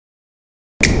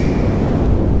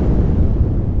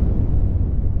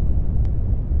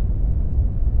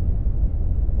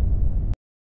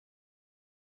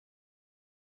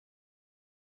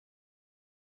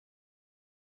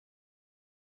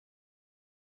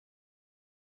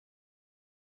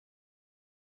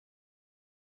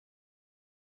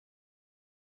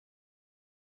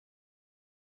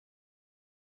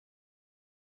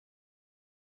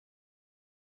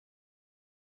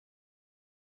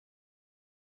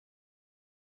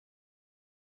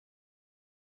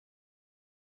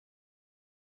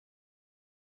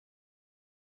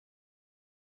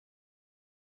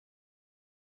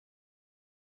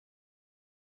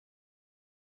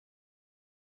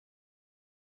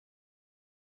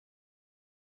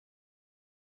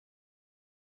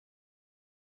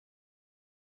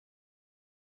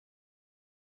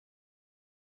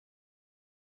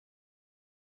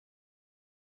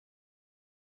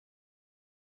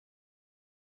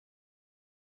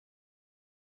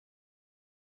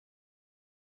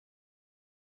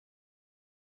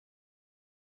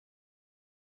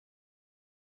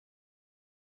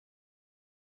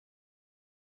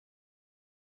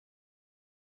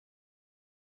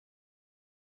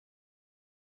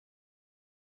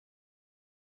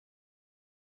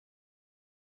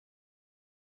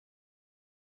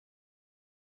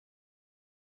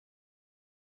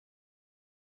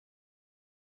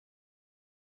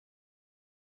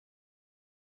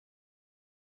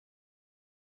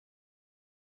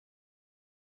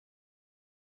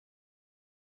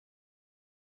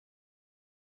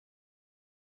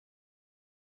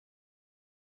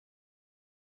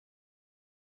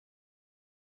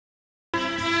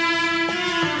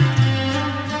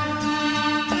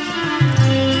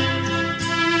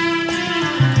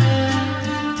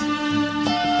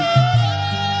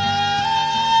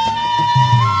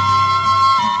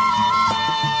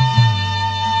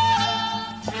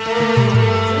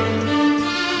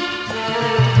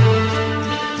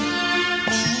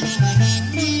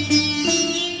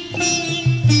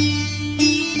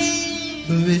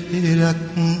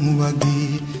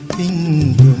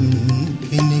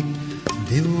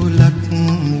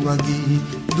වගේ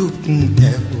දුක්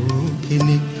ඇහූ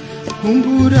කෙනෙක්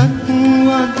කුඹුරක්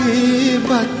වගේ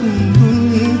බත් දුන්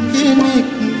කෙනෙක්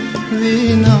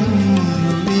වේනම්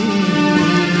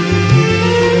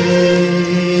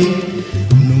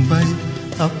නුඹයි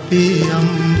අපේ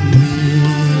අම්මේ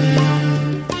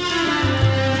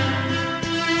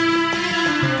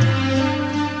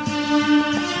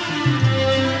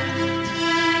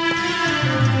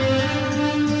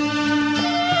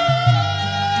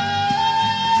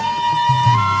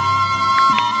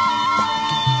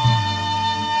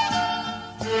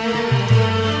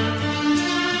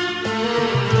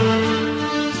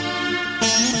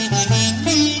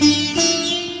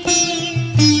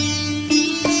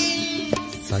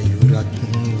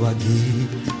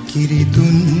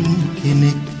කිරිදුන්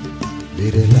කෙනෙක්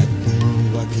වෙරළක්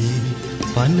වගේ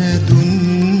පන දුන්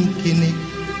කෙනෙක්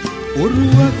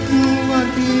ඔරුවක්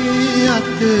වගේ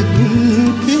අත දුන්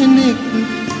කෙනෙක්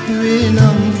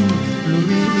වේනම්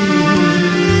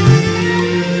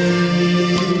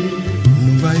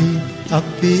නුඹයි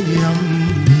අපේ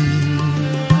අම්මේ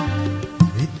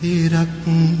විතරක්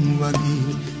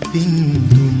වගේ පින්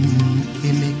දුන්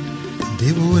කෙනෙක්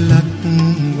දෙවොලක්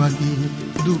වගේ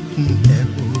දුක්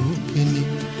ඇහූ කෙනෙක්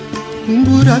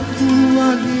කුඹුරක්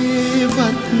වගේ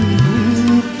බත්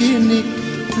දුන් කෙනෙක්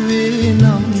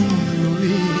වේනම්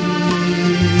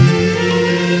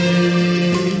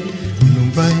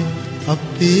නුඹයි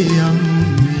අපේ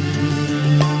අම්මේ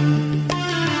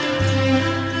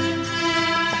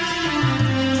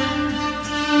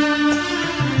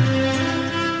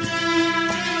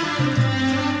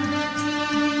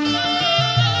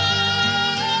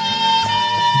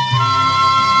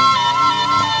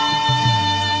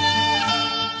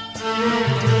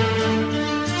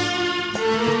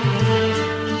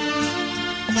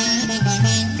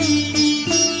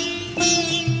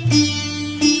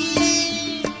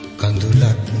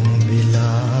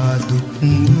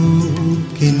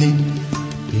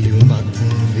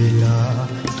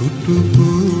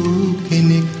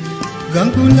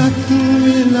ගඟුලක්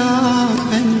වෙලා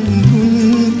පැන්දුන්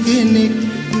කෙනෙක්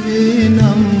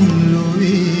වේනම්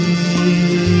ලොවේ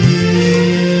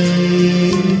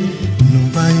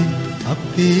නුඹයි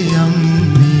අපේ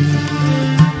අම්මේ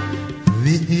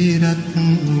විහිරක්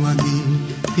වගේ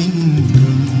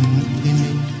පින්දුන්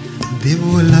කෙනෙක්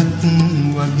දෙවොලක්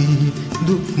වගේ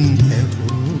දුක්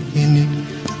ඇහූ කෙනෙක්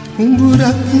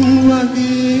කුඹුරක්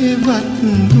වගේ බත්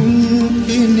දුන්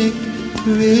කෙනෙක්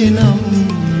වේනම්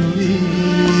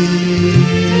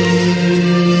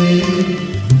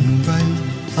නුඹයි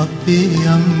අපේ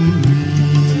අම්මේ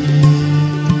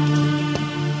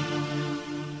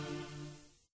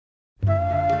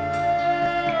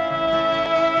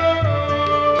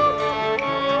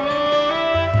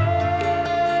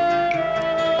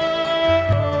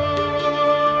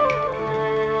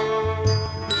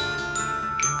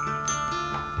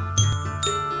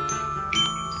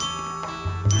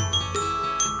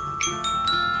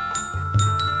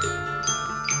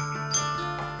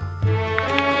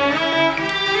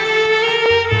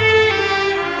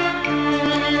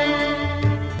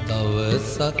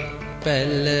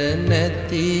පැල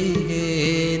නැති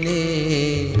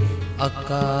හේනේ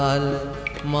අකාල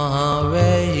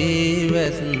මහවැහි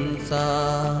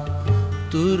වැස්සා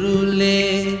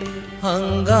තුරුලේ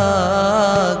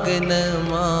හංගාගෙන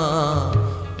මා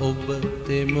ඔබ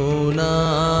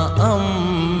තෙමුණා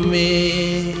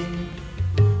අම්මේ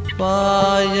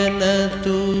පායන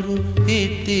තුරු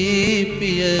හිටි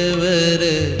පියවර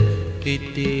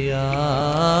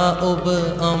හිටියා ඔබ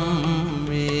අම්මේ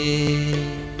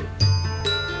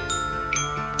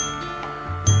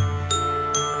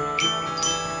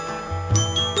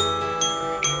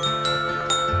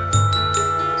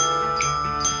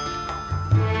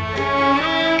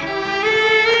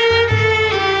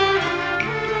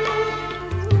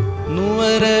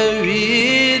නුවර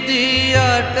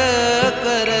වීදියට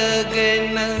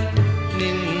කරගෙන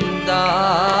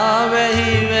නින්දා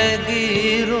වැහි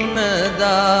වැගිරුණදා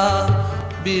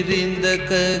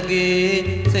බිරිඳකගේ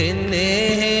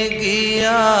සෙනෙහෙ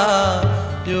ගියා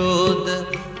යෝධ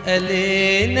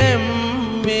ඇලේ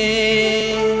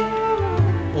නැම්මේ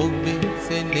ඔබේ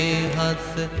සෙනෙහස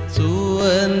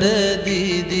සුවඳ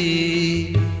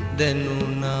දිදී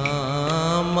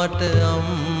දැනුණා මට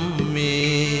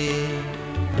අම්මේ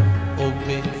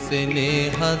ඔබේ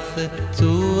සෙනෙහස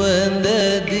සුවඳ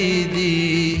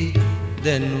දිදී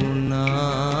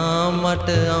දැනුණා මට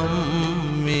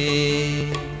අම්මේ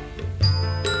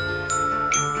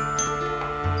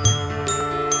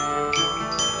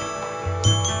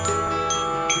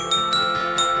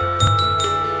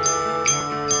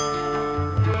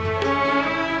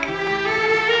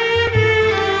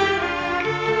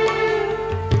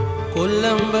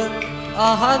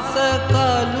අහස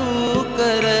කළු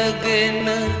කරගෙන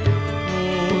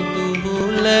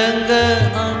මුදුහුළඟ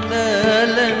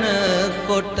අඬලන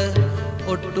කොට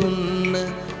ඔටුන්න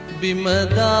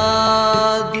බිමදාදුවගෙන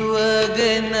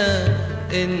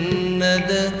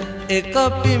එන්නද එක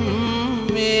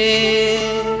පිම්මේ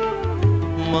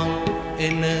මං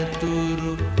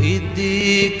එනතුරු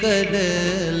ඉදිකඩ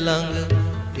ළඟ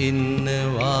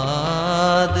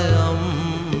ඉන්නවාද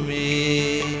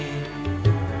අම්මේ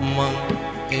මං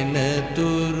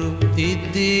එනතුරු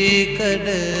ඉදිකඩ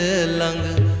ළඟ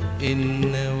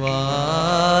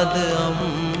ඉන්නවාද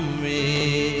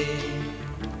අම්මේ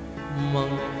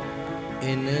මං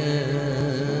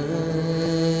එනතුරු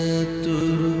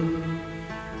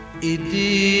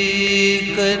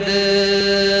ඉදිකඩ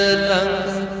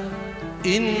ළඟ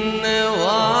ඉන්න